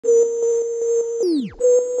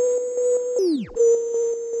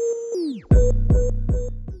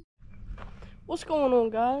going on,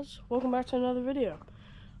 guys? Welcome back to another video.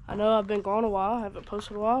 I know I've been gone a while, I haven't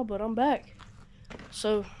posted a while, but I'm back.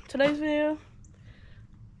 So today's video,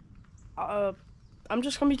 I'm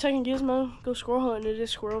just gonna be taking Gizmo, go squirrel hunting. It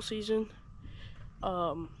is squirrel season.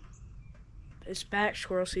 It's back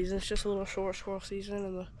squirrel season. It's just a little short squirrel season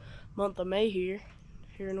in the month of May here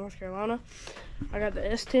in North Carolina. I got the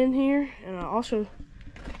S10 here, and I also,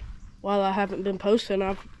 while I haven't been posting,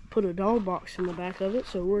 I've put a dog box in the back of it.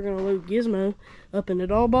 So we're gonna load Gizmo up in the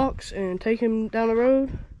dog box and take him down the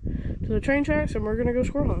road to the train tracks, and we're gonna go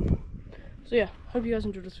squirrel hunting. So yeah, hope you guys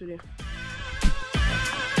enjoyed this video.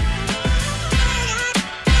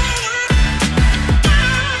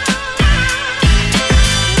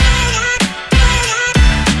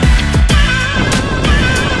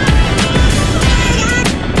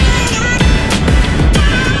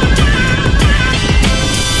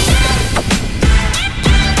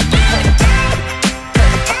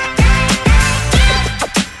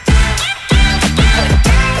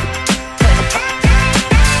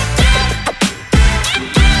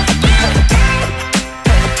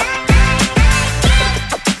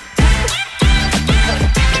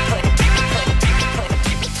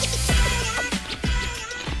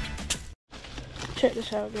 Check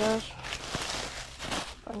this out, guys.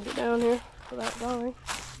 If I can get down here without dying.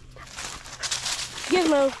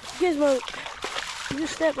 Gizmo, you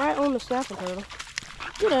just step right on the snapping turtle.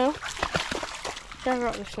 Get down. Check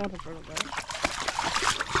out the snapping turtle, guys.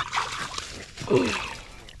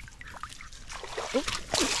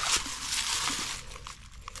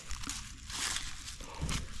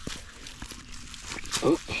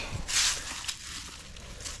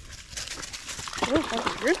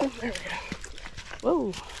 There we go.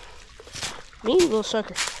 Whoa, mean little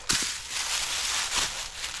sucker.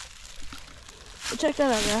 But check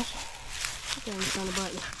that out, guys. Okay, I'm trying to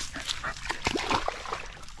bite me.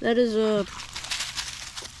 That is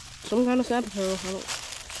some kind of snapper turtle.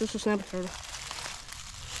 It's just a snapper turtle.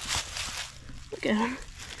 Look at him.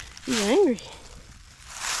 He's angry.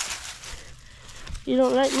 You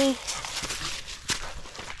don't like me?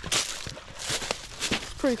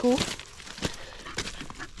 It's pretty cool.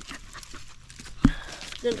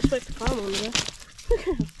 Didn't expect to climb on that.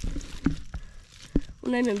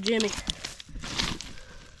 We'll name him Jimmy.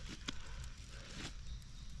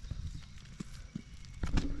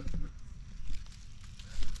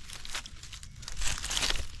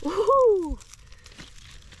 Woohoo!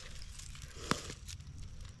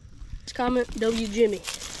 Let's comment W Jimmy.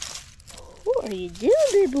 What are you doing,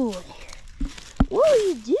 big boy? What are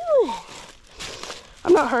you doing?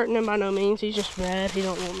 I'm not hurting him by no means. He's just mad. He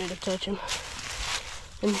don't want me to touch him.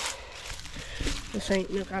 And this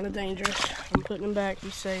ain't no kind of dangerous. I'm putting him back.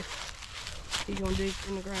 He's safe. He's gonna dig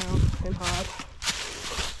in the ground and hide.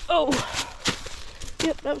 Oh!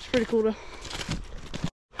 Yep, that was pretty cool though.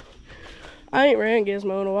 I ain't ran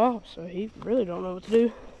Gizmo in a while, so he really don't know what to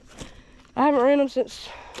do. I haven't ran him since,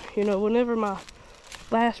 whenever my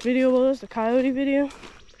last video was, the coyote video.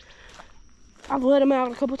 I've let him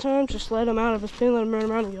out a couple times, just let him out of his pen, let him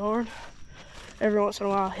run around the yard. Every once in a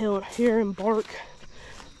while, he'll hear him bark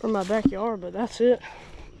from my backyard, but that's it.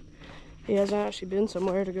 He hasn't actually been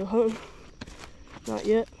somewhere to go hunting. Not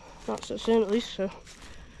yet. Not so soon, at least, so.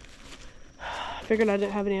 I figured I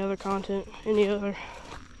didn't have any other content, anything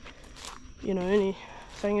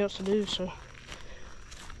else to do, so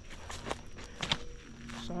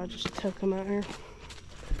I just took him out here.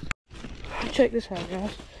 Check this out,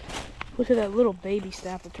 guys. Look at that little baby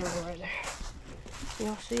snapping turtle right there.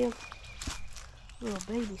 Y'all see him? Little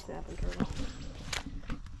baby snapping turtle.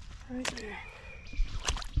 Right there.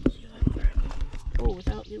 See if I can grab him. Oh,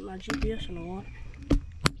 without getting my GPS in the water.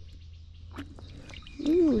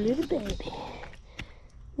 Ooh, little baby.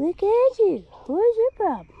 Look at you. What's your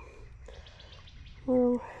problem?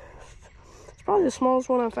 Well, it's probably the smallest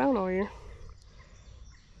one I found all year.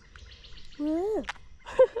 Whoa.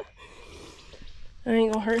 I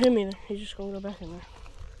ain't gonna hurt him either. He's just gonna go back in there.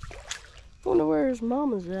 Wonder where his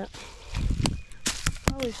mama's at.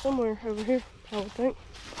 Probably somewhere over here, I would think.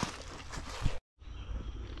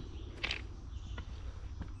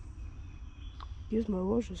 Gizmo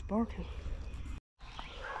was just barking.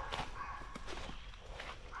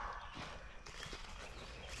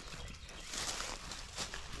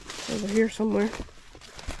 Over here somewhere.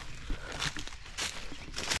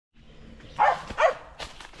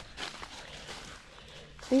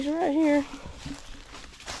 He's right here.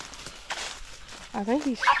 I think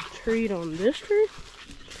he's treed on this tree.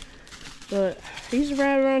 But he's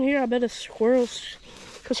right around here. I bet it's squirrels.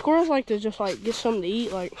 Because squirrels like to just get something to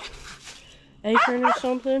eat, like acorn or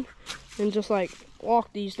something, and just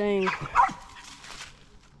walk these dang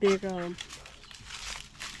big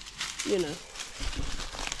you know,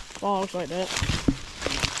 logs like that.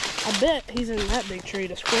 I bet he's in that big tree,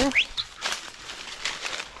 the squirrel.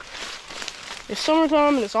 It's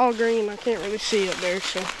summertime and it's all green. I can't really see up there,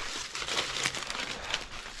 so.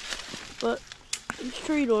 But it's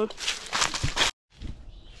treed one.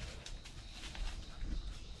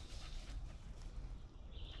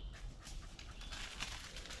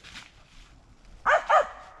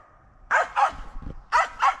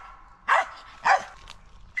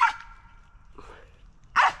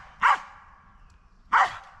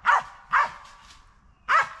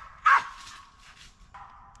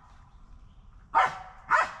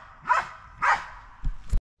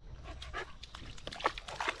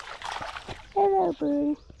 Hello,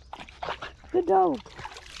 buddy. Good dog.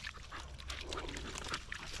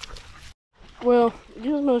 Well,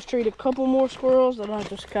 Gizmo's treated a couple more squirrels that I've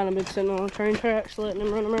just kind of been sitting on train tracks, letting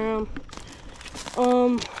them run around.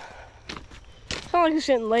 It's not like it's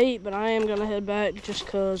getting late, but I am gonna head back just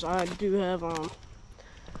cause I do have a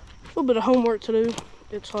little bit of homework to do.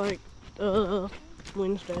 It's like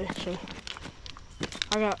Wednesday, so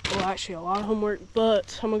I got, well, actually a lot of homework,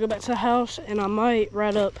 but I'm gonna go back to the house and I might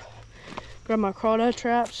ride up, grab my crawdad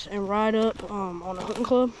traps and ride up on a hunting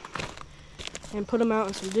club and put them out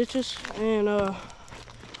in some ditches, and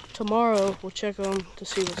tomorrow we'll check them to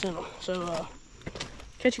see what's in them. So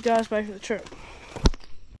catch you guys back at the truck.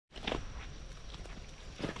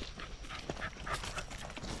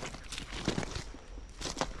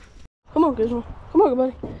 Come on, Gizmo. Come on,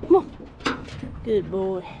 buddy. Come on. Good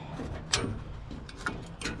boy.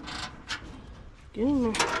 Get in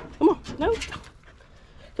there. Come on. No.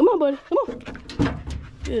 Come on, buddy. Come on.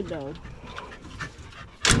 Good dog.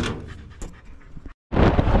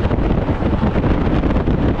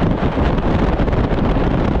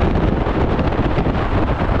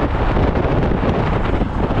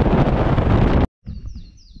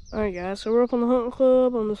 Alright guys, so we're up on the hunting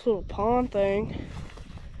club on this little pond thing.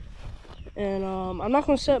 And I'm not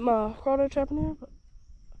going to set my crawdad trap in here, but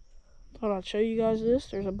thought I'd show you guys this.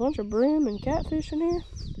 There's a bunch of brim and catfish in here,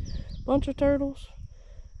 a bunch of turtles.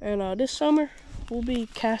 And this summer, we'll be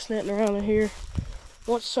cast netting around in here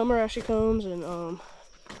once summer actually comes. And I'm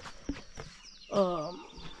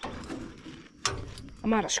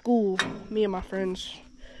out of school. Me and my friends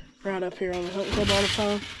ride up here on the hunting club all the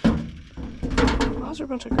time. Why is there a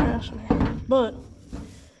bunch of grass in there? But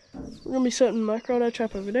we're going to be setting my crawdad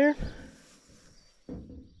trap over there.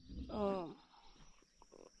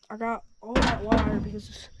 I got all that wire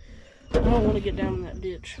because I don't want to get down in that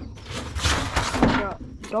ditch. I got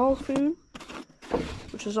dog food,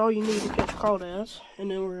 which is all you need to catch crawdads,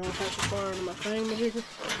 and then we're gonna catch a fire into my thing majigger.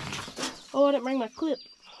 Oh, I didn't bring my clip.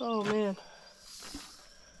 Oh man.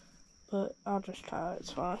 But I'll just tie it.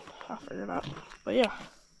 It's fine. I'll figure it out. But yeah,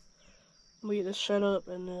 we'll get this set up,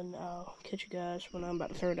 and then I'll catch you guys when I'm about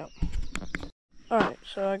to throw it out. All right,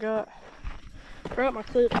 so I got my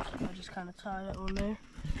clips. I just kind of tie that on there.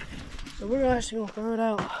 So we're actually gonna throw it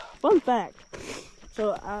out. Fun fact.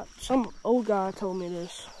 So some old guy told me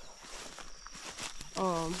this.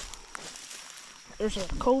 There's a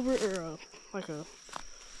culvert or like a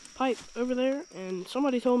pipe over there, and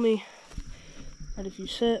somebody told me that if you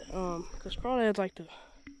set, because crawdads like to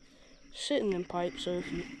sit in them pipes. So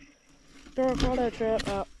if you throw a crawdad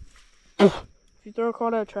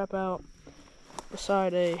trap out,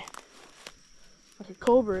 beside like a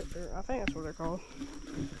culvert, or I think that's what they're called,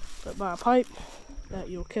 but by a pipe, that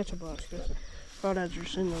you'll catch a bunch because crawdads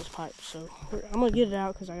are in those pipes. So I'm gonna get it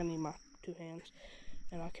out because I need my 2 hands,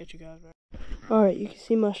 and I'll catch you guys back. All right, you can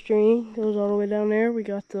see my string goes all the way down there. We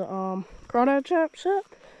got the crawdad trap set.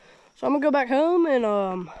 So I'm gonna go back home and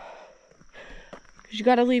because you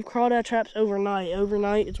got to leave crawdad traps overnight.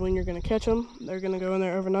 Overnight is when you're gonna catch them. They're gonna go in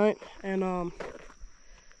there overnight, and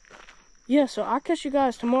yeah. So I'll catch you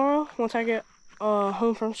guys tomorrow once I get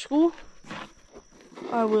home from school.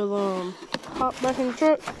 I will hop back in the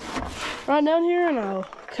truck right down here, and I'll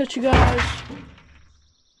catch you guys.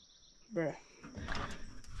 Bruh.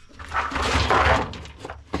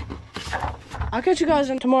 I'll catch you guys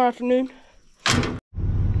in tomorrow afternoon.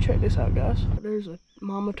 Check this out, guys. There's a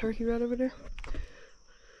mama turkey right over there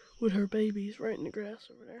with her babies right in the grass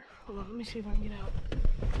over there. Hold on, let me see if I can get out.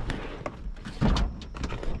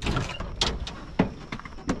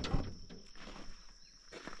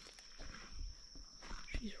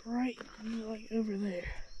 She's right like over there.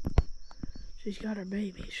 She's got her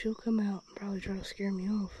baby. She'll come out and probably try to scare me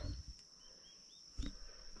off.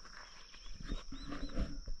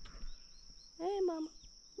 Hey, mama.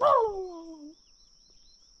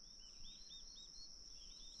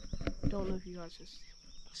 Don't know if you guys can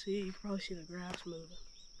see. You can probably see the grass moving.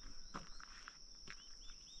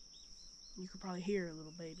 You could probably hear her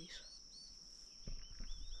little babies.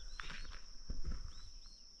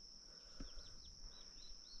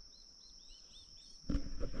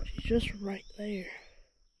 She's just right there.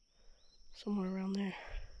 Somewhere around there.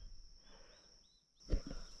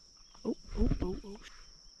 Oh.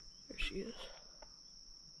 There she is.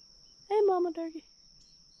 Hey, Mama Turkey.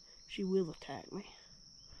 She will attack me.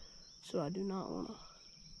 So I do not want to.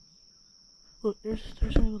 Look, there's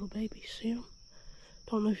her little babies. See them?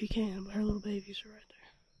 Don't know if you can, but her little babies are right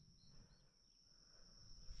there.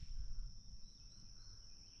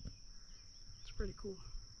 It's pretty cool.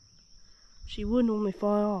 She would normally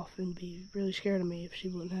fly off and be really scared of me if she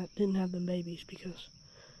didn't have them babies, because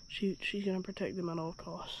she's gonna protect them at all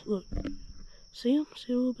costs. Look, see them?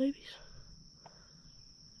 See the little babies?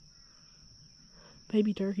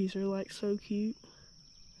 Baby turkeys are like so cute.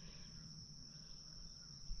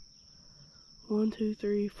 1, 2,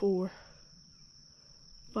 3, 4,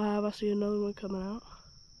 5. I see another one coming out.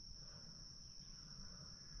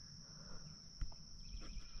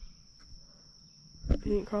 He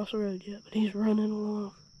didn't cross the road yet, but he's running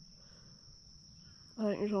along. I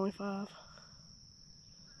think there's only 5.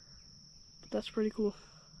 But that's pretty cool.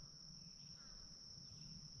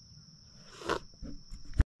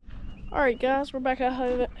 Alright guys, we're back out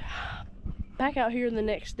here the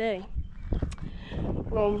next day. We're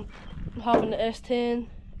gonna hop in the S10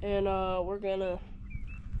 and we're gonna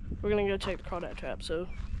go check the crawdad trap. So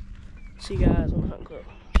see you guys on the hunting club.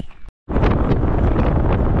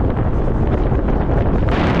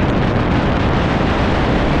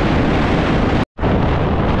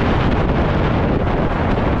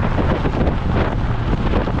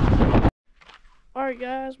 Alright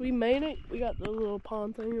guys, we made it. We got the little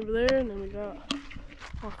pond thing over there, and then we got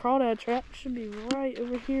our crawdad trap. Should be right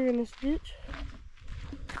over here in this ditch.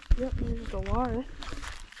 Yep, there's just a wire.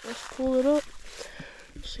 Let's pull it up.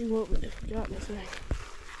 See if we got anything.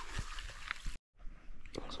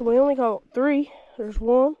 So we only got 3. There's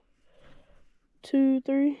 1, 2,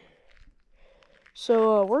 3.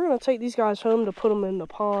 So we're gonna take these guys home to put them in the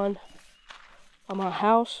pond on my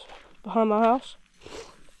house, behind my house.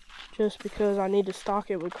 Just because I need to stock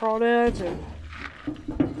it with crawdads and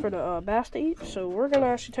for the bass to eat. So we're gonna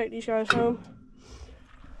actually take these guys home.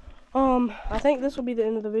 I think this will be the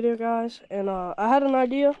end of the video, guys. And I had an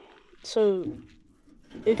idea. So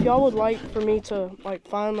if y'all would like for me to like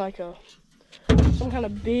find like some kind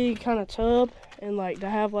of big kind of tub and like to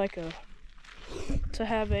have a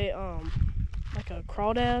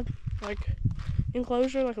crawdad like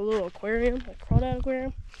enclosure, like a little aquarium, like crawdad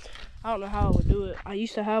aquarium. I don't know how I would do it. I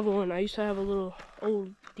used to have one. I used to have a little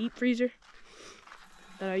old deep freezer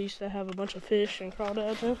that I used to have a bunch of fish and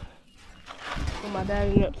crawdads in. But my dad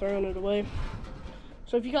ended up throwing it away.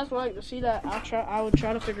 So if you guys would like to see that, I would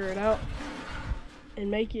try to figure it out and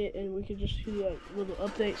make it, and we could just do like little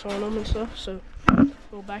updates on them and stuff. So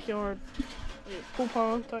little backyard pool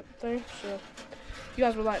pond type thing. So if you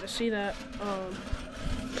guys would like to see that,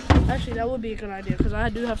 actually that would be a good idea, because I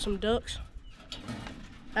do have some ducks.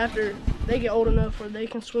 After they get old enough where they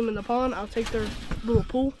can swim in the pond, I'll take their little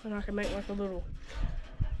pool and I can make like a little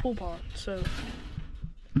pool pond. So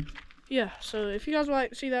yeah, so if you guys would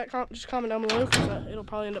like to see that, just comment down below, because it'll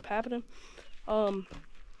probably end up happening. Hope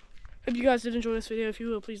you guys did enjoy this video. If you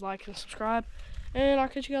will, please like and subscribe, and I'll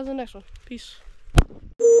catch you guys in the next one. Peace.